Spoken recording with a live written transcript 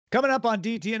Coming up on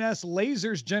DTNS,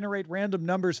 lasers generate random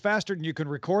numbers faster than you can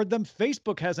record them.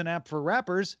 Facebook has an app for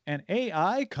rappers, and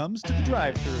AI comes to the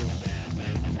drive-thru.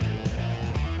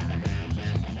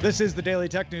 This is the Daily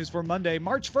Tech News for Monday,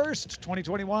 March 1st,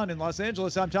 2021 in Los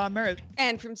Angeles. I'm Tom Merritt.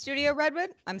 And from Studio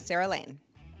Redwood, I'm Sarah Lane.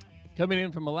 Coming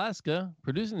in from Alaska,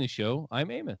 producing the show,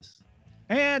 I'm Amos.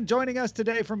 And joining us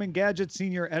today from Engadget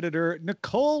senior editor,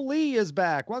 Nicole Lee is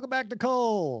back. Welcome back,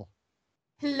 Nicole.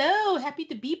 Hello, happy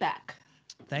to be back.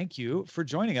 Thank you for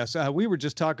joining us. We were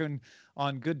just talking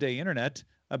on Good Day Internet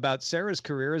about Sarah's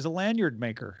career as a lanyard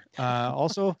maker.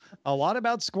 Also, a lot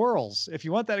about squirrels. If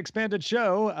you want that expanded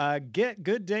show, get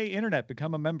Good Day Internet.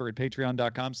 Become a member at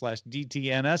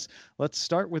patreon.com/DTNS. Let's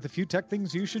start with a few tech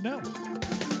things you should know.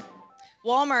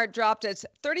 Walmart dropped its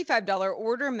 $35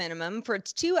 order minimum for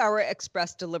its 2-hour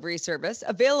express delivery service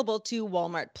available to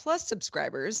Walmart Plus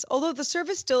subscribers, although the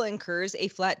service still incurs a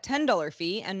flat $10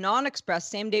 fee and non-express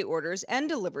same-day orders and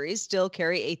deliveries still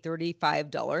carry a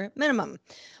 $35 minimum.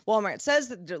 Walmart says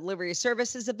that the delivery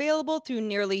service is available through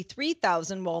nearly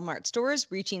 3,000 Walmart stores,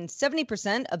 reaching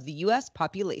 70% of the U.S.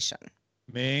 population.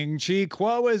 Ming-Chi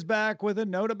Kuo is back with a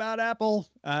note about Apple.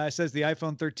 It says the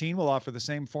iPhone 13 will offer the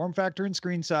same form factor and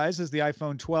screen size as the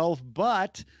iPhone 12,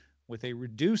 but with a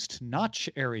reduced notch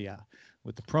area.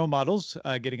 With the Pro models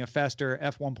getting a faster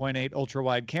f1.8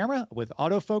 ultra-wide camera with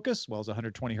autofocus, as well as a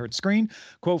 120 hertz screen.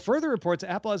 Kuo further reports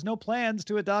Apple has no plans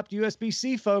to adopt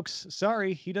USB-C, folks.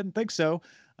 Sorry, he doesn't think so.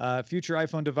 Future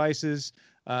iPhone devices,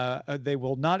 they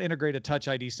will not integrate a Touch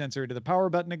ID sensor into the power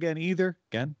button again either.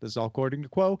 Again, this is all according to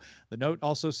Kuo. The note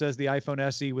also says the iPhone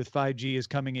SE with 5G is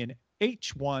coming in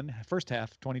H1, first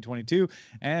half 2022,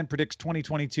 and predicts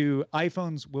 2022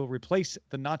 iPhones will replace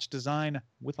the notch design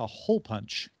with a hole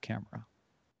punch camera.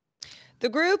 The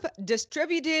group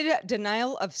Distributed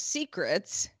Denial of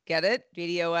Secrets, get it,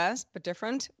 DDoS, but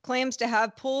different, claims to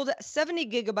have pulled 70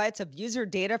 gigabytes of user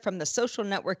data from the social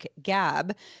network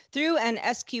Gab through an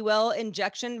SQL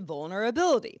injection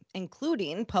vulnerability,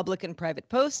 including public and private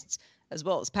posts, as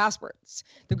well as passwords.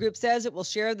 The group says it will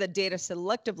share the data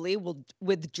selectively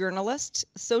with journalists,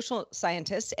 social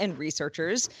scientists, and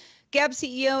researchers. Gab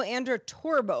CEO Andrew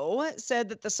Torbo said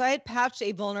that the site patched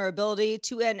a vulnerability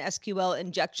to an SQL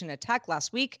injection attack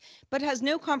last week, but has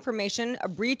no confirmation a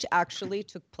breach actually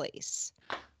took place.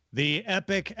 The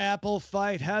epic Apple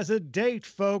fight has a date,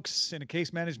 folks. In a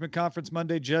case management conference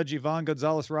Monday, Judge Yvonne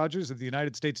Gonzalez-Rogers of the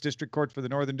United States District Court for the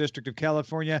Northern District of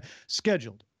California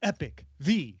scheduled Epic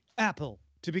v. Apple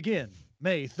to begin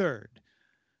May 3rd.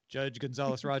 Judge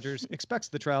Gonzalez-Rogers expects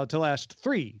the trial to last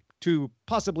 3 to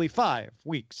possibly 5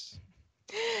 weeks.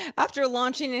 After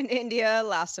launching in India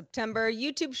last September,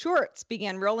 YouTube Shorts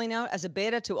began rolling out as a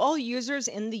beta to all users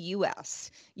in the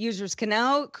U.S. Users can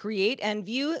now create and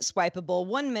view swipeable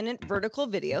 1-minute vertical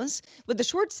videos, with the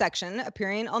Shorts section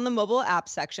appearing on the mobile app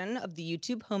section of the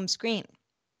YouTube home screen.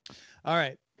 All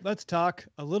right. Let's talk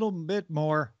a little bit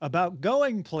more about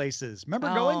going places. Remember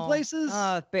going places?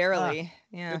 Barely.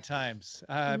 Yeah. Good times.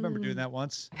 I remember doing that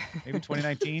once, maybe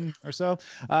 2019 or so.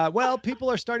 Well,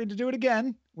 people are starting to do it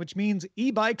again, which means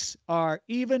e-bikes are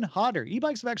even hotter.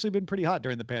 E-bikes have actually been pretty hot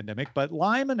during the pandemic, but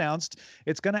Lime announced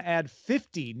it's going to add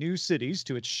 50 new cities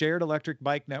to its shared electric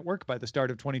bike network by the start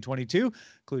of 2022,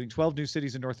 including 12 new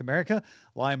cities in North America.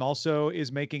 Lime also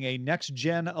is making a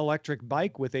next-gen electric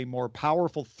bike with a more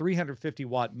powerful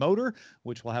 350-watt motor,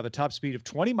 which will have a top speed of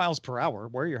 20 miles per hour.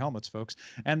 Wear your helmets, folks.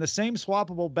 And the same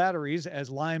swappable batteries as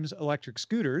Lime's electric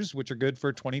scooters, which are good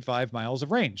for 25 miles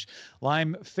of range.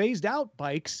 Lime phased out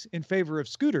bikes in favor of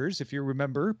scooters, if you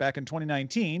remember, back in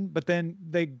 2019, but then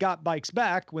they got bikes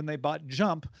back when they bought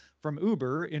Jump from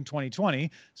Uber in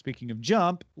 2020. Speaking of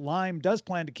Jump, Lime does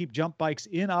plan to keep Jump bikes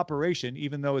in operation,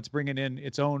 even though it's bringing in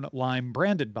its own Lime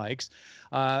branded bikes.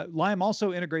 Lime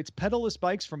also integrates pedalless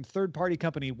bikes from third-party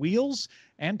company Wheels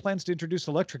and plans to introduce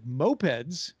electric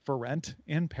mopeds for rent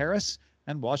in Paris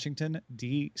and Washington,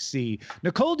 D.C.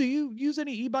 Nicole, do you use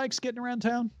any e-bikes getting around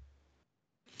town?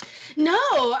 No,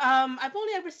 I've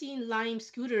only ever seen Lime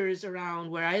scooters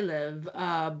around where I live,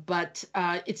 but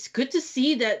it's good to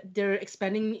see that they're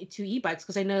expanding to e-bikes,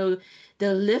 because I know the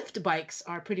Lyft bikes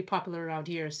are pretty popular around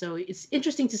here. So it's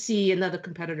interesting to see another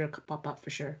competitor pop up for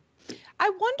sure. I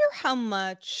wonder how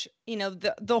much,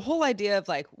 the whole idea of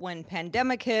like when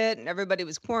pandemic hit and everybody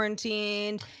was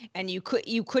quarantined and you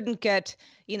couldn't get,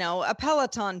 a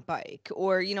Peloton bike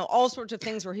or, all sorts of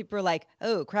things where people are like,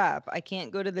 oh crap, I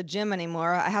can't go to the gym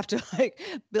anymore. I have to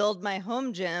build my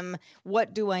home gym.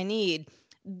 What do I need?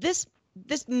 This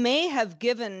may have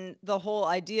given the whole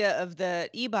idea of the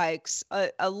e-bikes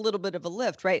a little bit of a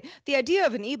lift, right? The idea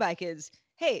of an e-bike is,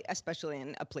 hey, especially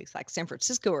in a place like San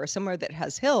Francisco or somewhere that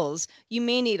has hills, you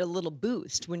may need a little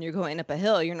boost when you're going up a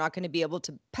hill. You're not going to be able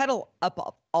to pedal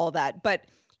up all that, but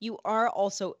you are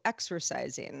also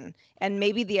exercising. And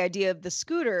maybe the idea of the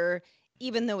scooter,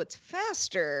 even though it's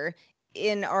faster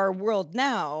in our world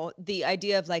now, the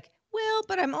idea of like, well,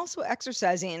 but I'm also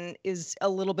exercising is a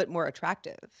little bit more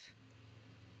attractive.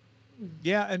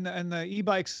 Yeah, and the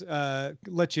e-bikes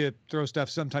let you throw stuff.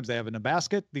 Sometimes they have in a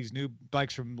basket. These new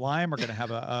bikes from Lime are going to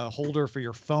have a holder for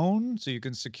your phone, so you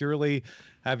can securely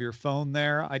have your phone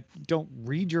there. I don't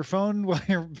read your phone while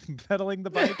you're pedaling the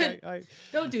bike.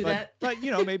 Don't do that. But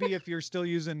maybe if you're still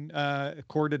using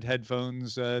corded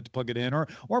headphones to plug it in, or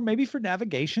maybe for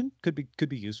navigation, could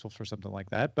be useful for something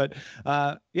like that. But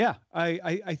yeah,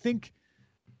 I think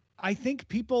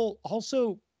people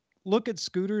also look at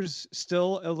scooters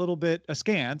still a little bit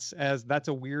askance, as that's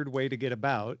a weird way to get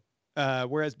about,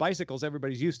 whereas bicycles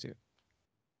everybody's used to.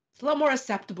 It's a lot more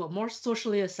acceptable, more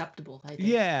socially acceptable, I think.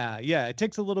 Yeah. It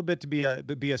takes a little bit to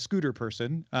be a scooter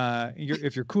person,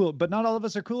 if you're cool, but not all of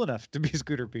us are cool enough to be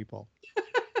scooter people.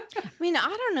 I mean, I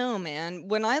don't know, man.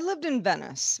 When I lived in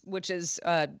Venice, which is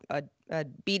a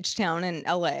beach town in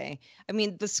LA, I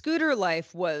mean, the scooter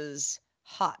life was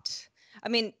hot. I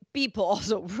mean, people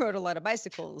also rode a lot of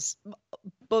bicycles.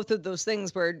 Both of those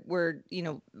things were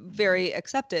very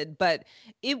accepted, but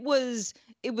it was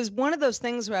one of those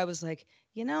things where I was like,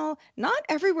 not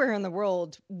everywhere in the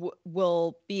world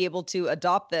will be able to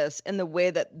adopt this in the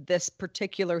way that this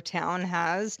particular town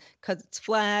has, because it's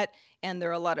flat and there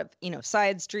are a lot of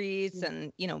side streets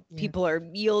and people are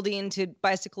yielding to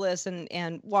bicyclists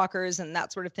and walkers and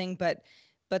that sort of thing. But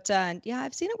yeah,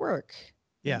 I've seen it work.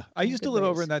 Yeah, I used to live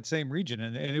over in that same region,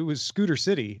 and it was Scooter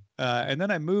City. And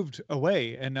then I moved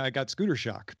away, and I got scooter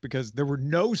shock because there were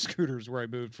no scooters where I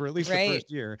moved for at least the first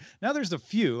year. Now there's a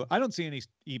few. I don't see any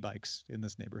e-bikes in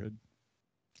this neighborhood.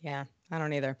 Yeah, I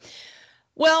don't either.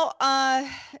 Well,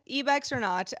 e-bikes or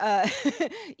not,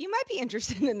 you might be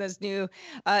interested in this new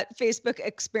Facebook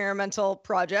experimental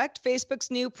project. Facebook's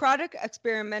new product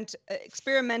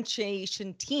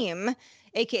experimentation team,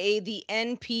 aka the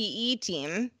NPE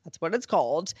team, that's what it's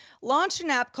called, launched an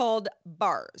app called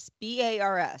Bars,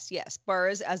 B-A-R-S. Yes,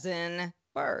 Bars as in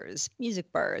bars, music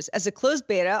bars, as a closed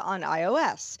beta on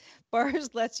iOS.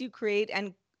 Bars lets you create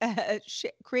and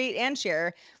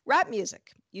share rap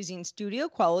music using studio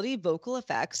quality vocal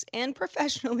effects and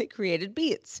professionally created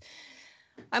beats.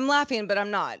 I'm laughing, but I'm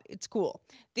not. It's cool.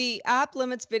 The app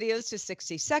limits videos to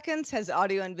 60 seconds, has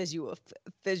audio and visual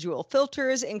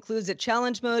filters, includes a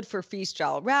challenge mode for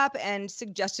freestyle rap and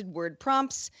suggested word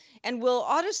prompts, and will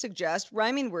auto-suggest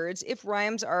rhyming words if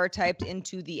rhymes are typed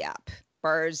into the app.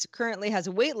 Bars currently has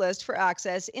a wait list for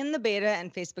access in the beta,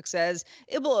 and Facebook says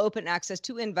it will open access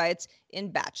to invites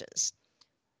in batches.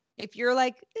 If you're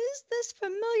like, is this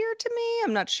familiar to me?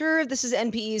 I'm not sure. This is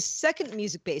NPE's second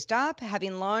music-based app,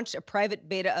 having launched a private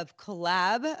beta of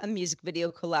Collab, a music video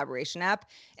collaboration app,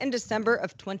 in December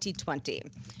of 2020.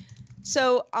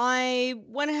 So I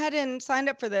went ahead and signed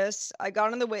up for this. I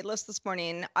got on the wait list this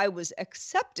morning. I was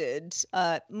accepted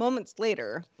moments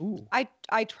later. Ooh. I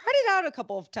tried it out a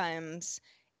couple of times,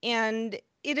 and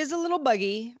it is a little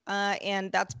buggy,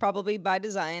 and that's probably by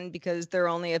design because there are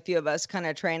only a few of us kind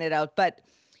of trying it out. But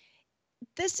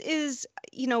this is,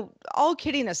 all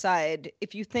kidding aside,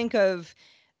 if you think of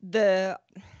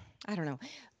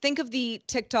think of the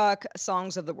TikTok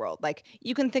songs of the world. Like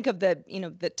you can think of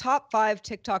the top 5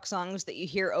 TikTok songs that you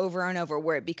hear over and over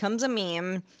where it becomes a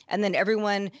meme and then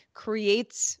everyone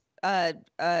creates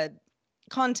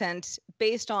content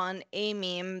based on a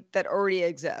meme that already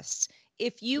exists.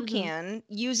 If you can,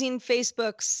 using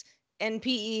Facebook's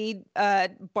NPE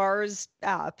Bars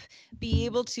app, be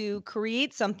able to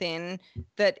create something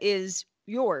that is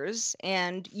yours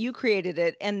and you created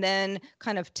it and then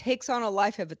kind of takes on a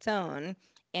life of its own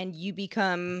and you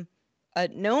become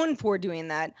known for doing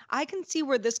that, I can see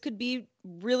where this could be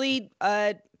really,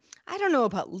 I don't know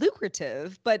about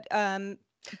lucrative, but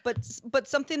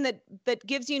something that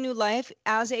gives you new life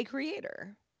as a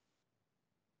creator.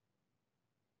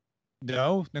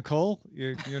 No, Nicole,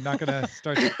 you're not going to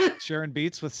start sharing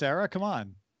beats with Sarah? Come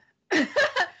on.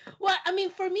 Well, I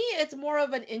mean, for me, it's more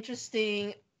of an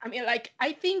interesting,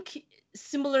 I think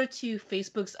similar to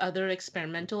Facebook's other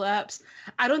experimental apps,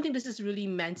 I don't think this is really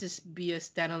meant to be a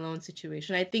standalone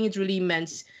situation. I think it's really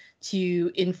meant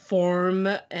to inform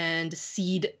and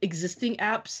seed existing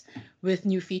apps with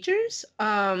new features.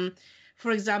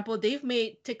 for example, they've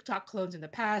made TikTok clones in the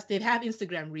past. They have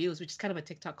Instagram Reels, which is kind of a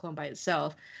TikTok clone by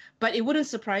itself. But it wouldn't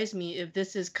surprise me if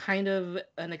this is kind of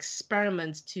an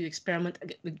experiment to experiment,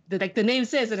 like the name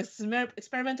says, an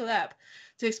experimental app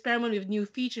to experiment with new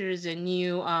features and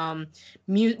new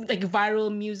like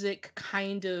viral music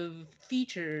kind of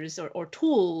features or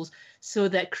tools, so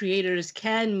that creators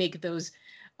can make those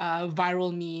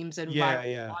viral memes and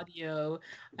viral audio,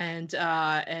 and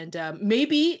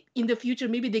maybe in the future,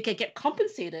 maybe they can get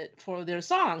compensated for their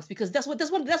songs, because that's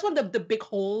one of the big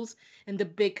holes and the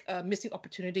big missing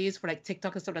opportunities for like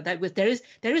TikTok and stuff like that. With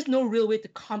there is no real way to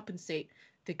compensate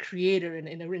the creator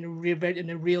in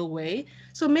a real way.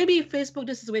 So maybe Facebook,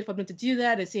 this is a way for them to do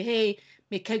that and say, hey,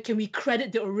 can we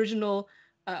credit the original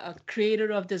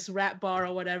creator of this rap bar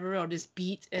or whatever, or this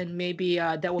beat, and maybe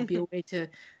that will be a way to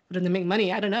for them to make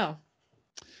money. I don't know.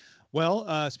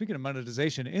 Well, speaking of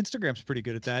monetization, Instagram's pretty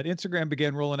good at that. Instagram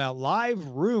began rolling out live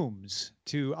rooms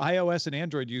to iOS and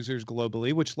Android users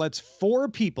globally, which lets 4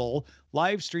 people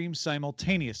live stream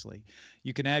simultaneously.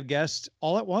 You can add guests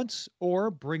all at once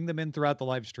or bring them in throughout the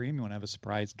live stream. You want to have a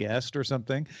surprise guest or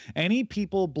something. Any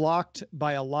people blocked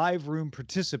by a live room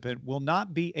participant will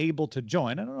not be able to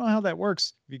join. I don't know how that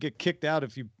works. If you get kicked out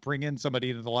if you bring in somebody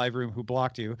into the live room who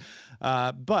blocked you.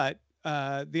 But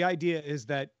the idea is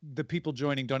that the people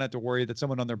joining don't have to worry that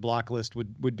someone on their block list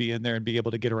would be in there and be able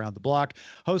to get around the block.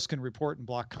 Hosts can report and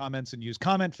block comments and use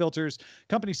comment filters.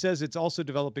 Company says it's also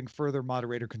developing further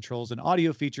moderator controls and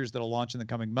audio features that'll launch in the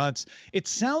coming months. It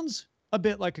sounds a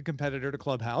bit like a competitor to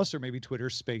Clubhouse or maybe Twitter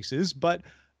Spaces, but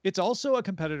it's also a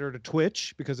competitor to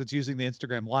Twitch because it's using the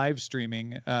Instagram live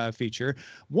streaming feature.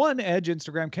 One edge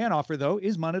Instagram can offer, though,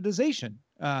 is monetization.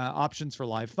 Options for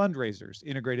live fundraisers,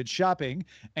 integrated shopping,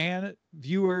 and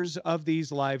viewers of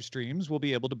these live streams will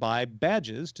be able to buy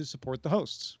badges to support the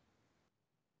hosts.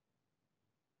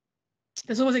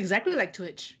 This was exactly like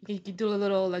Twitch. You can do a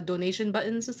little like donation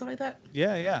buttons and stuff like that.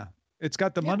 Yeah. It's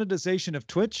got the monetization of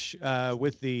Twitch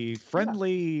with the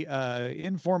friendly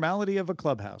informality of a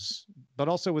Clubhouse, but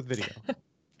also with video.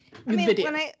 I mean,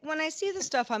 when I see the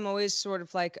stuff, I'm always sort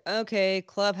of like, okay,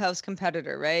 Clubhouse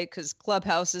competitor, right? Because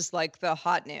Clubhouse is like the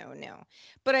hot no.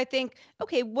 But I think,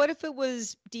 okay, what if it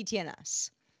was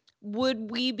DTNS?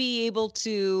 Would we be able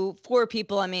to, 4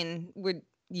 people, I mean, we're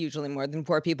usually more than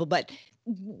 4 people, but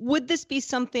would this be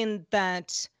something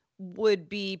that would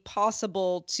be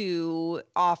possible to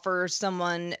offer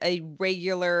someone a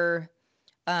regular,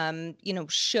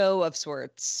 show of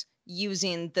sorts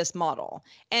using this model?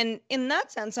 And in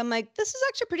that sense, I'm like, this is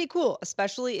actually pretty cool,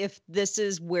 especially if this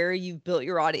is where you've built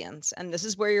your audience and this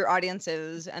is where your audience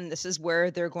is, and this is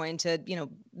where they're going to,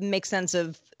 make sense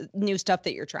of new stuff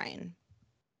that you're trying.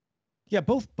 Yeah,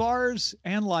 both bars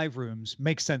and live rooms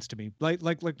make sense to me.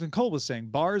 Like Nicole was saying,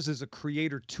 bars is a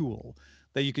creator tool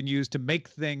that you can use to make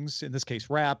things, in this case,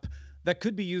 rap, that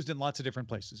could be used in lots of different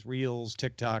places, Reels,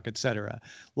 TikTok, etc.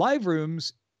 Live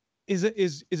rooms is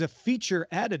a feature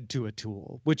added to a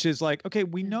tool, which is like, okay,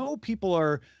 we know people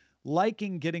are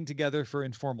liking getting together for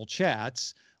informal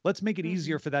chats. Let's make it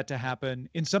easier for that to happen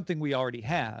in something we already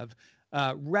have,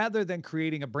 rather than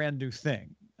creating a brand new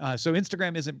thing. So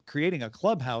Instagram isn't creating a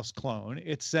Clubhouse clone.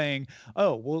 It's saying,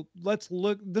 oh, well, let's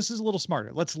look. This is a little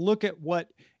smarter. Let's look at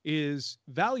what is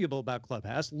valuable about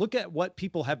Clubhouse. Look at what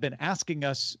people have been asking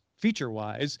us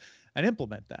feature-wise and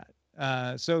implement that.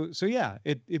 So yeah,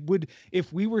 it would,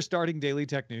 if we were starting Daily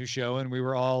Tech News Show and we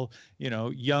were all,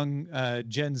 young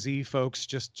Gen Z folks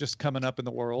just coming up in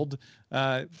the world,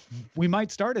 we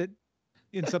might start it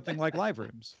in something like live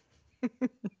rooms.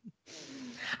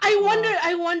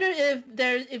 I wonder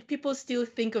if people still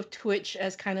think of Twitch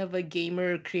as kind of a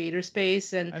gamer creator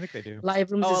space, and I think they do.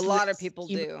 Live rooms. Oh, a lot of people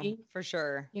do, for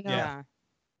sure. Yeah,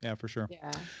 for sure.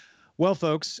 Yeah. Well,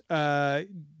 folks,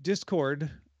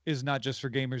 Discord is not just for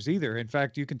gamers either. In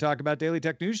fact, you can talk about Daily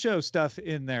Tech News Show stuff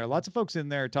in there. Lots of folks in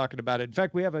there talking about it. In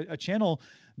fact, we have a channel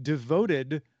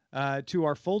devoted to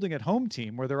our Folding at Home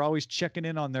team, where they're always checking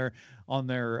in on their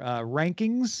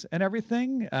rankings and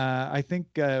everything. I think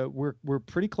we're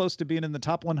pretty close to being in the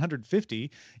top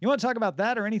 150. You want to talk about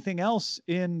that or anything else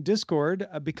in Discord?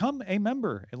 Become a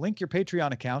member and link your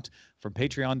Patreon account from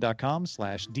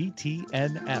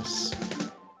patreon.com/DTNS.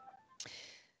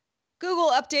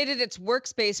 Google updated its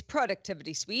Workspace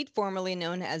productivity suite, formerly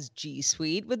known as G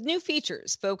Suite, with new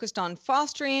features focused on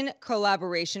fostering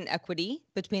collaboration equity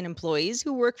between employees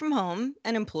who work from home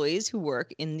and employees who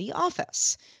work in the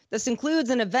office. This includes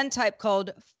an event type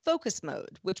called Focus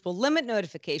Mode, which will limit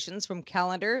notifications from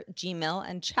Calendar, Gmail,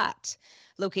 and Chat.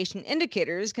 Location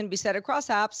indicators can be set across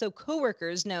apps so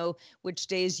coworkers know which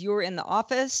days you're in the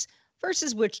office.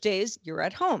 versus which days you're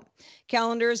at home.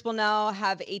 Calendars will now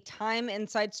have a time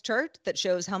insights chart that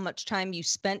shows how much time you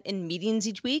spent in meetings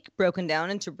each week, broken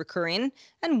down into recurring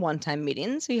and one-time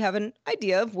meetings, so you have an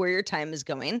idea of where your time is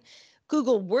going.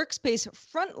 Google Workspace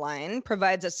Frontline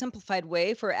provides a simplified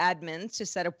way for admins to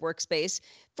set up Workspace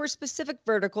for specific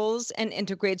verticals and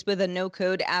integrates with a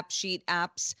no-code app sheet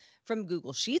apps from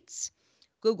Google Sheets.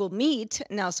 Google Meet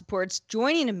now supports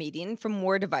joining a meeting from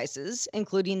more devices,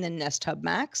 including the Nest Hub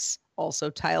Max, also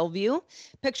Tile View.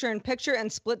 Picture-in-picture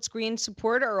and split screen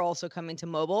support are also coming to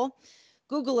mobile.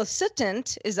 Google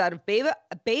Assistant is out of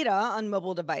beta on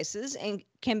mobile devices and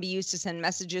can be used to send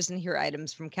messages and hear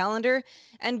items from Calendar.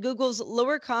 And Google's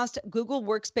lower cost Google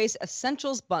Workspace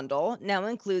Essentials bundle now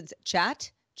includes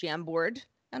chat, Jamboard,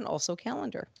 and also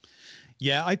Calendar.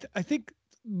 Yeah, I think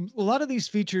a lot of these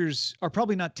features are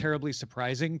probably not terribly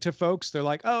surprising to folks. They're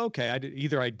like, oh, okay,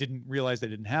 either I didn't realize they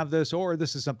didn't have this, or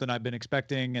this is something I've been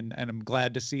expecting, and I'm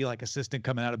glad to see like Assistant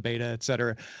coming out of beta, et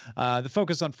cetera. The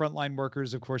focus on frontline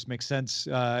workers, of course, makes sense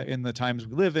in the times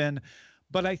we live in.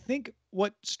 But I think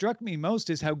what struck me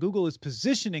most is how Google is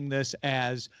positioning this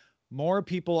as more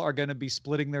people are going to be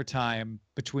splitting their time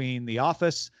between the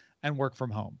office and work from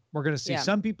home. We're going to see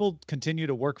some people continue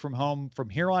to work from home from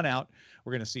here on out.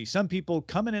 We're going to see some people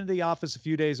coming into the office a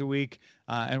few days a week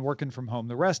and working from home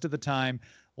the rest of the time.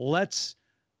 Let's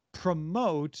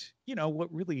promote,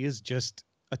 what really is just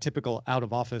a typical out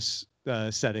of office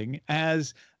setting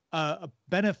as a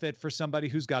benefit for somebody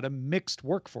who's got a mixed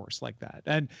workforce like that.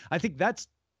 And I think that's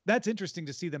interesting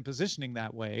to see them positioning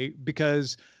that way,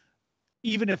 because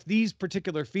even if these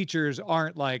particular features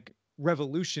aren't like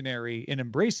revolutionary in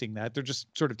embracing that, they're just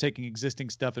sort of taking existing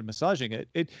stuff and massaging it.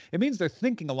 It means they're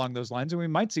thinking along those lines, and we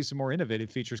might see some more innovative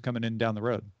features coming in down the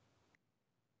road.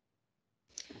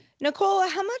 Nicole,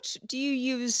 how much do you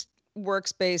use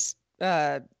Workspace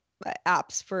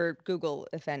apps for Google,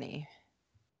 if any?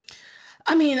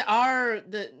 I mean,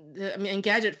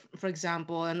 Engadget, for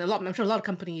example, and I'm sure a lot of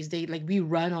companies, we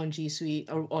run on G Suite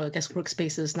or I guess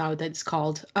Workspaces now that it's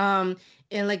called. And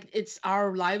it's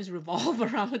our lives revolve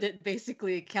around it,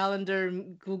 basically. Calendar,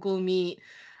 Google Meet,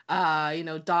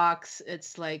 Docs.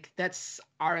 It's like that's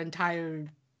our entire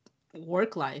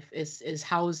work life is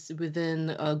housed within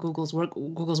Google's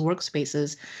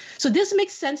Workspaces. So this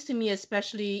makes sense to me,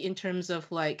 especially in terms of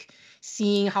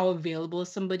seeing how available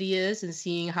somebody is and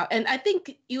seeing how. And I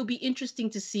think it'll be interesting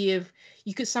to see if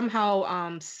you could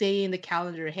somehow say in the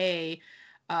calendar, hey,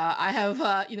 I have,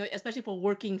 especially for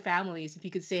working families, if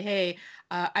you could say, hey,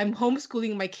 I'm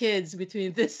homeschooling my kids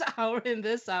between this hour and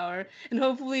this hour. And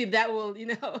hopefully that will, you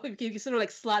can sort of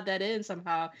slot that in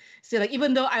somehow. Say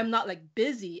even though I'm not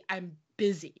busy, I'm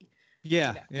busy.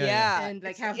 Yeah. And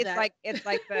have it's that. It's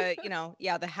like the,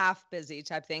 the half busy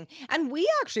type thing. And we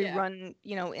actually run,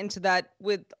 into that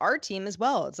with our team as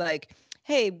well. It's like,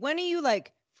 hey, when are you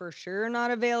for sure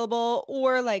not available,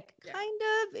 or kind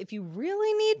of if you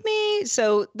really need me?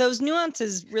 So those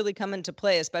nuances really come into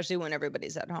play, especially when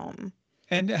everybody's at home.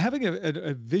 And having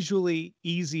a visually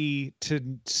easy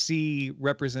to see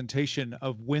representation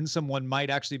of when someone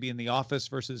might actually be in the office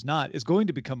versus not is going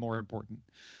to become more important.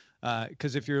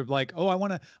 Because if you're like, oh, I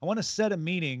want to set a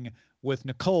meeting with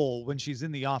Nicole when she's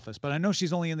in the office, but I know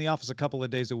she's only in the office a couple of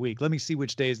days a week. Let me see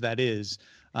which days that is,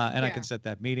 and I can set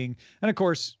that meeting. And of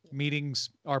course,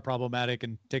 meetings are problematic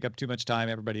and take up too much time.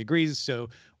 Everybody agrees. So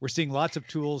we're seeing lots of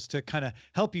tools to kind of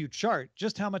help you chart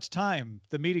just how much time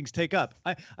the meetings take up.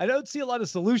 I don't see a lot of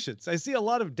solutions. I see a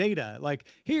lot of data. Like,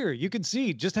 here, you can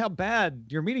see just how bad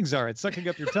your meetings are at sucking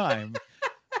up your time.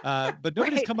 But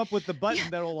nobody's come up with the button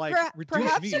that'll reduce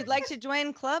perhaps meetings. You'd like to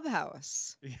join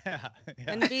Clubhouse. Yeah.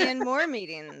 And be in more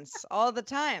meetings all the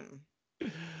time.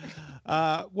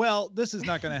 Well, this is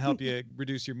not going to help you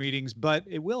reduce your meetings, but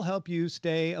it will help you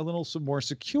stay a little more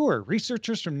secure.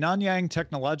 Researchers from Nanyang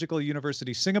Technological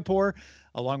University, Singapore,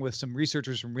 along with some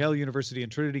researchers from Yale University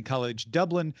and Trinity College,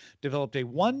 Dublin, developed a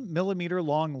 1 millimeter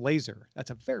long laser. That's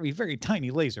a very, very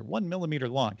tiny laser, 1 millimeter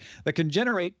long, that can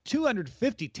generate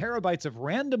 250 terabytes of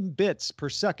random bits per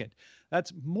second.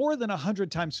 That's more than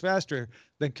 100 times faster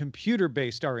than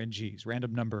computer-based RNGs,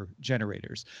 random number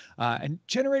generators. And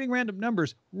generating random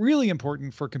numbers, really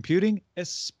important for computing,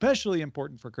 especially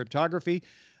important for cryptography.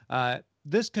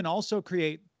 This can also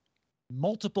create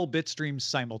multiple bit streams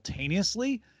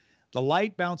simultaneously. The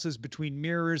light bounces between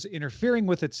mirrors, interfering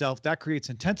with itself. That creates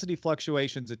intensity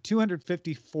fluctuations at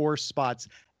 254 spots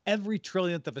every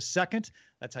trillionth of a second.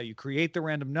 That's how you create the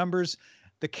random numbers.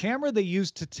 The camera they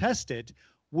used to test it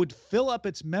would fill up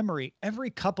its memory every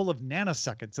couple of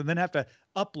nanoseconds and then have to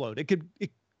upload.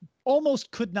 It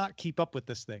almost could not keep up with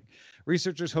this thing.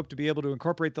 Researchers hope to be able to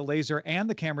incorporate the laser and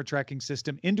the camera tracking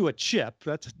system into a chip.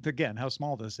 That's, again, how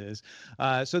small this is,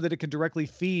 so that it can directly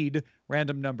feed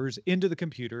random numbers into the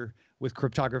computer, with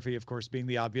cryptography, of course, being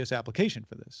the obvious application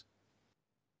for this.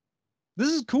 This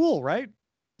is cool, right?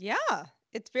 Yeah,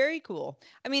 it's very cool.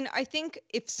 I mean, I think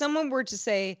if someone were to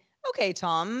say, okay,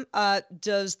 Tom,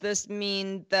 does this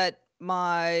mean that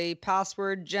my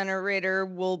password generator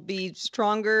will be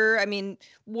stronger? I mean,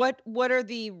 what are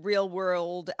the real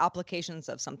world applications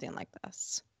of something like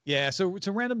this? Yeah, so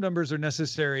random numbers are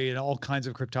necessary in all kinds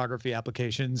of cryptography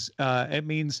applications. It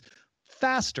means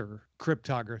faster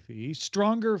cryptography,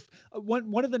 stronger.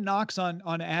 One of the knocks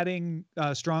on adding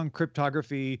strong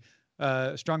cryptography,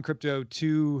 strong crypto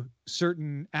to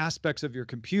certain aspects of your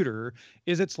computer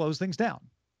is it slows things down.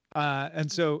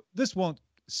 And so this won't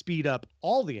speed up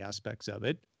all the aspects of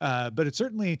it, but it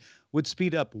certainly would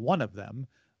speed up one of them.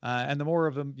 And the more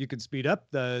of them you can speed up,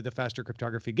 the faster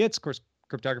cryptography gets. Of course,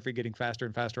 cryptography getting faster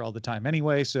and faster all the time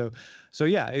anyway. So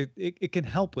yeah, it can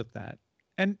help with that.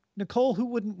 And Nicole, who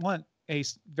wouldn't want a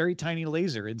very tiny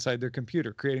laser inside their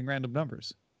computer creating random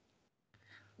numbers?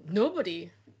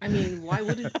 Nobody. I mean, why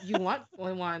wouldn't you want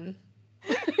one?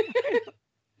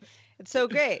 It's so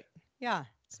great. Yeah,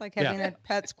 it's like having a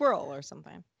pet squirrel or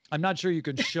something. I'm not sure you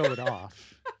can show it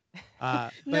off.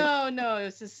 No,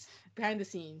 it's just behind the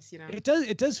scenes, you know. It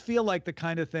does feel like the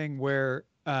kind of thing where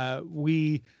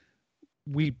we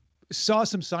saw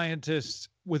some scientists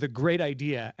with a great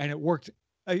idea and it worked.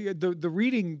 The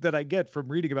reading that I get from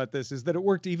reading about this is that it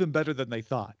worked even better than they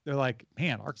thought. They're like,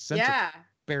 man, our sensors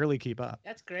barely keep up.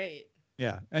 That's great.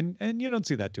 Yeah, and you don't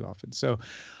see that too often. So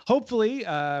hopefully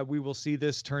we will see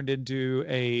this turned into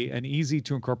an easy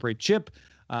to incorporate chip.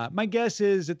 My guess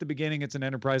is at the beginning it's an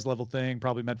enterprise level thing,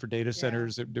 probably meant for data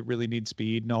centers that really need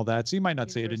speed and all that. So you might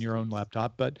not see it in your own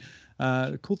laptop, but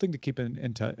a cool thing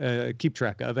to keep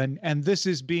track of. And this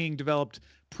is being developed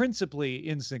principally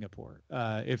in Singapore.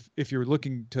 If you're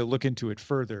looking to look into it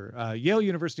further, Yale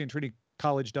University and Trinity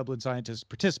College Dublin scientists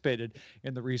participated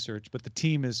in the research, but the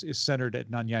team is centered at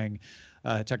Nanyang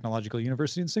Technological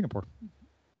University in Singapore.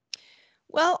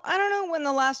 Well, I don't know when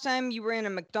the last time you were in a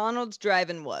McDonald's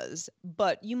drive-in was,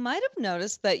 but you might have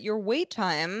noticed that your wait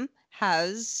time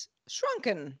has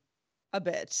shrunken a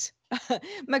bit.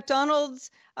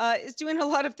 McDonald's is doing a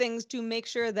lot of things to make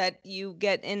sure that you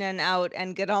get in and out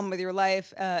and get on with your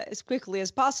life as quickly as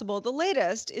possible. The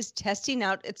latest is testing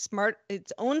out its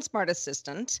own smart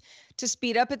assistant to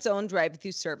speed up its own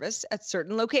drive-through service at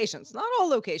certain locations. Not all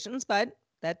locations, but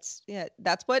that's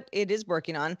what it is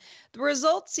working on. The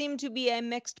results seem to be a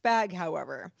mixed bag,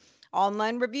 however.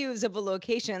 Online reviews of a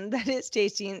location that is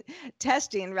testing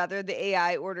the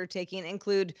AI order taking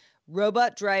include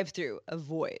robot drive-through,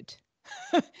 avoid.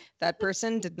 That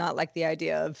person did not like the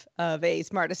idea of a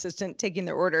smart assistant taking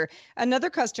their order. Another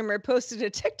customer posted a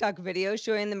TikTok video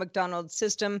showing the McDonald's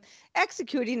system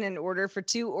executing an order for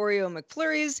 2 Oreo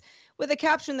McFlurries with a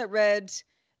caption that read,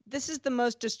 "This is the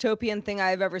most dystopian thing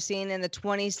I've ever seen in the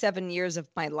 27 years of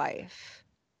my life."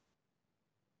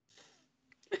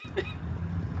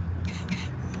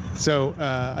 So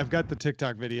I've got the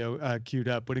TikTok video queued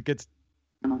up. When it gets...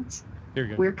 Here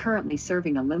you go. We're currently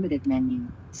serving a limited menu,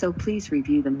 so please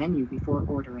review the menu before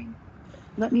ordering.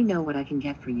 Let me know what I can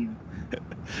get for you.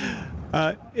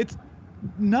 It's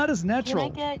not as natural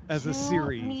Can I get as a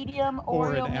Siri medium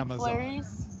or Oreo an Amazon.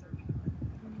 McFlurries?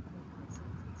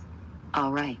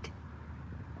 All right.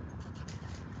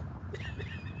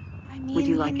 I mean, Would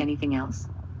you like anything else?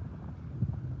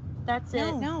 That's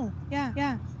it. No.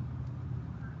 Yeah.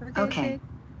 Okay.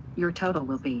 Your total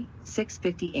will be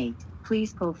 $6.58.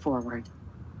 Please pull forward.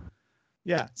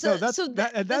 Yeah. So that's this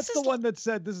the is one that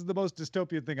said this is the most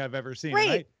dystopian thing I've ever seen.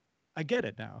 Right. I get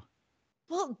it now.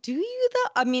 Well, do you though?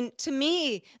 I mean, to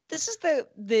me, this is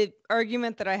the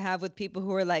argument that I have with people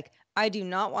who are like, I do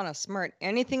not want to smart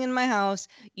anything in my house.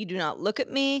 You do not look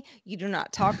at me. You do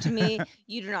not talk to me.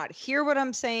 You do not hear what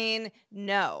I'm saying.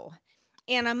 No.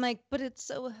 And I'm like, but it's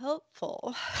so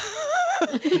helpful.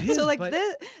 So like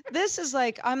this is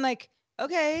like, I'm like,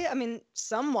 okay, I mean,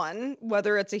 someone,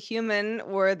 whether it's a human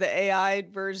or the AI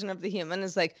version of the human,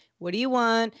 is like, what do you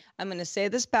want? I'm going to say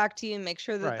this back to you and make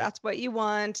sure that that's what you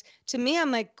want. To me, I'm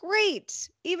like, great,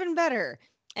 even better.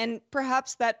 And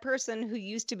perhaps that person who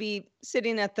used to be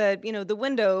sitting at the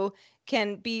window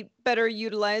can be better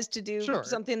utilized to do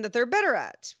something that they're better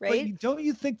at, right? But don't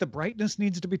you think the brightness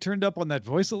needs to be turned up on that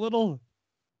voice a little?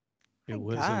 It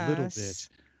was a little bit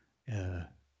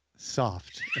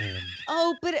soft and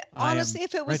Oh, but I am honestly,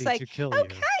 if it was ready like, to kill you.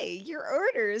 okay, your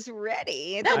order is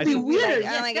ready, That'd then be we'd like, weird. oh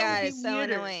Yes, my that would God, be it's so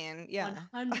weirder. annoying. Yeah.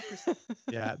 100%.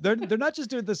 Yeah, they're not just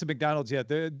doing this at McDonald's yet.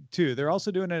 They're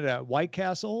also doing it at White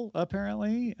Castle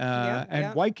apparently.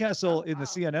 And White Castle in the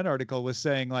CNN article was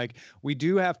saying like we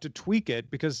do have to tweak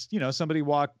it because somebody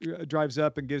drives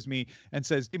up and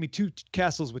says give me 2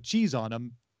 castles with cheese on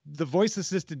them. The voice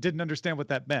assistant didn't understand what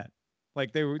that meant.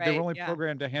 Like they were only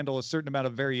programmed to handle a certain amount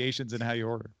of variations in how you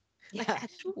order. Yeah,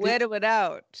 whittle it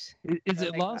out. Is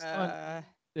it lost on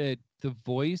that the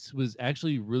voice was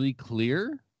actually really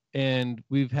clear? And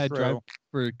we've had drive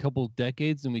for a couple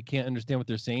decades and we can't understand what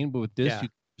they're saying, but with this, you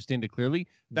understand it clearly.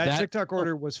 That TikTok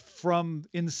order was from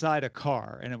inside a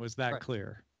car and it was that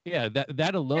clear. Yeah,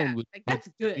 that alone would that's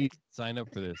good. Sign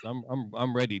up for this.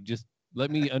 I'm ready. Just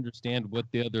let me understand what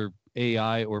the other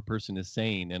AI or person is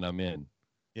saying and I'm in.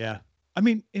 Yeah. I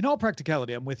mean, in all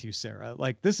practicality, I'm with you, Sarah.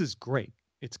 Like this is great.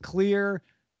 It's clear,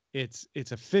 it's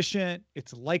efficient,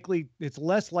 it's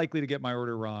less likely to get my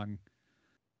order wrong.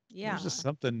 Yeah. There's just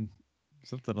something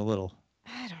a little.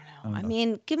 I don't know. I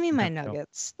mean, give me my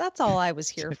nuggets. That's all I was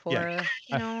here for.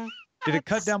 Did it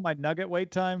cut down my nugget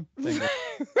wait time?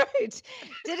 Right.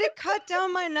 Did it cut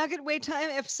down my nugget wait time?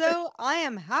 If so, I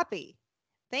am happy.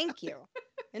 Thank you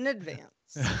in advance.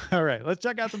 All right, let's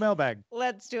check out the mailbag.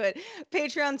 Let's do it.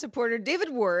 Patreon supporter David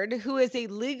Ward, who is a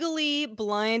legally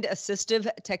blind assistive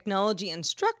technology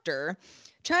instructor,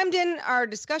 chimed in our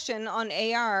discussion on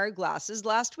AR glasses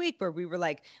last week, where we were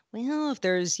like, well, if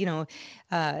there's, if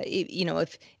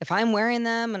I'm wearing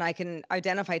them and I can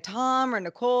identify Tom or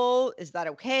Nicole, is that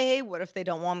okay? What if they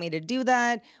don't want me to do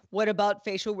that? What about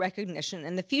facial recognition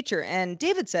in the future? And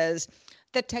David says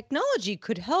that technology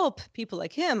could help people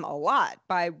like him a lot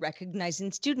by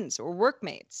recognizing students or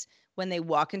workmates when they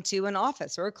walk into an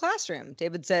office or a classroom.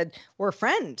 David said, or a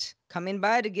friend coming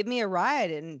by to give me a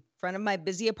ride in front of my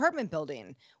busy apartment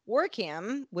building.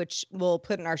 Orcam, which we'll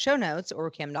put in our show notes,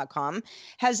 orcam.com,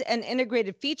 has an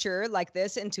integrated feature like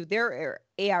this into their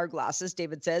AR glasses,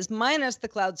 David says, minus the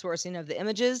cloud sourcing of the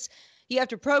images. You have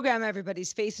to program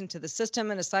everybody's face into the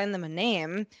system and assign them a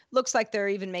name. Looks like they're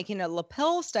even making a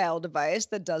lapel-style device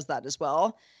that does that as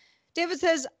well. David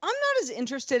says, I'm not as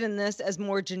interested in this as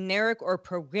more generic or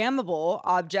programmable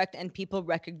object and people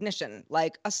recognition,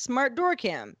 like a smart door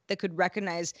cam that could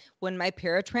recognize when my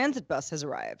paratransit bus has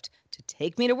arrived to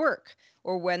take me to work,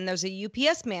 or when there's a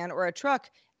UPS man or a truck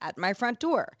at my front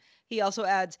door. He also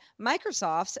adds,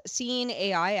 Microsoft's Seeing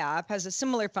AI app has a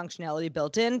similar functionality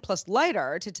built in, plus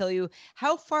LiDAR to tell you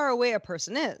how far away a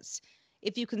person is.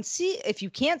 If you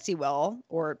can't see well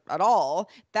or at all,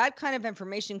 that kind of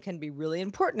information can be really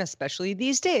important, especially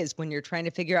these days when you're trying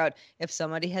to figure out if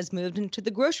somebody has moved into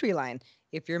the grocery line,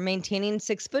 if you're maintaining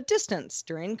 6-foot distance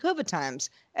during COVID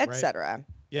times, etc.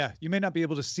 Yeah, you may not be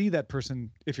able to see that person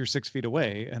if you're 6 feet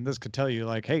away, and this could tell you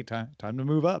like, hey, time to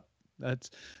move up.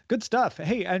 That's good stuff.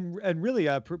 Hey, and really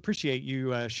appreciate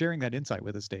you sharing that insight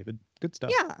with us, David. Good stuff.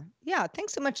 Yeah.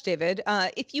 Thanks so much, David.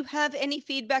 If you have any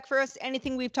feedback for us,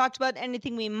 anything we've talked about,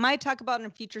 anything we might talk about in a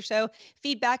future show,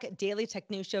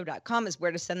 feedback@dailytechnewsshow.com is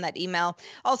where to send that email.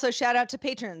 Also, shout out to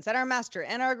patrons at our master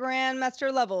and our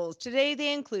grandmaster levels. Today,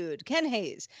 they include Ken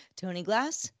Hayes, Tony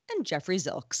Glass, and Jeffrey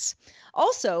Zilks.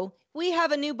 Also, we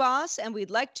have a new boss, and we'd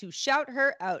like to shout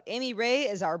her out. Amy Ray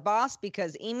is our boss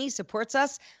because Amy supports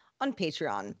us on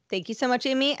Patreon. Thank you so much,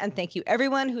 Amy, and thank you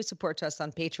everyone who supports us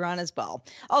on Patreon as well.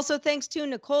 Also, thanks to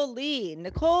Nicole Lee.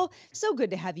 Nicole, so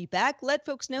good to have you back. Let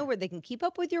folks know where they can keep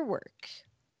up with your work.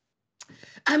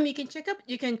 You can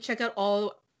check out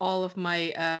all of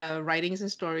my writings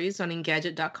and stories on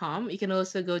Engadget.com. You can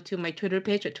also go to my Twitter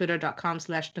page at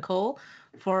twitter.com/Nicole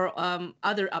for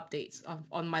other updates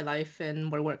on my life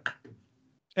and my work.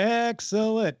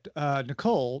 Excellent.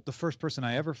 Nicole, the first person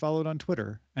I ever followed on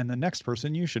Twitter, and the next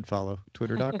person you should follow,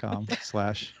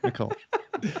 twitter.com/Nicole.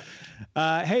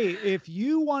 Hey, if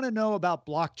you want to know about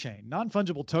blockchain,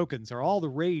 non-fungible tokens are all the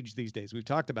rage these days. We've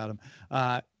talked about them.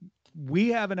 We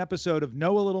have an episode of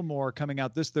Know a Little More coming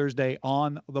out this Thursday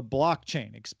on the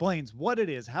blockchain. Explains what it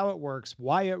is, how it works,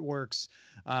 why it works,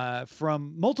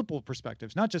 from multiple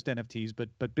perspectives, not just NFTs, but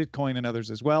Bitcoin and others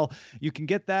as well. You can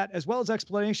get that as well as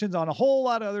explanations on a whole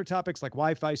lot of other topics like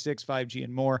Wi-Fi 6, 5G,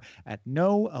 and more at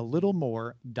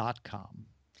knowalittlemore.com.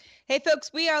 Hey,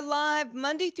 folks, we are live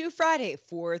Monday through Friday,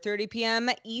 4:30 p.m.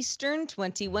 Eastern,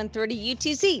 21:30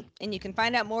 UTC. And you can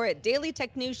find out more at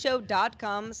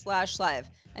dailytechnewsshow.com/live.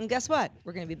 And guess what?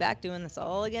 We're going to be back doing this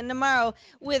all again tomorrow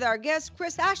with our guest,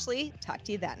 Chris Ashley. Talk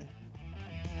to you then.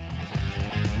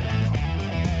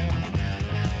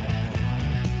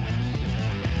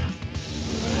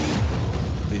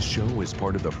 The This show is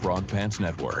part of the Frog Pants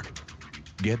Network.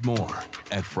 Get more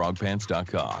at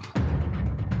frogpants.com.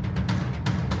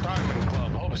 Diamond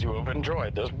Club hopes you have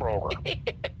enjoyed this program.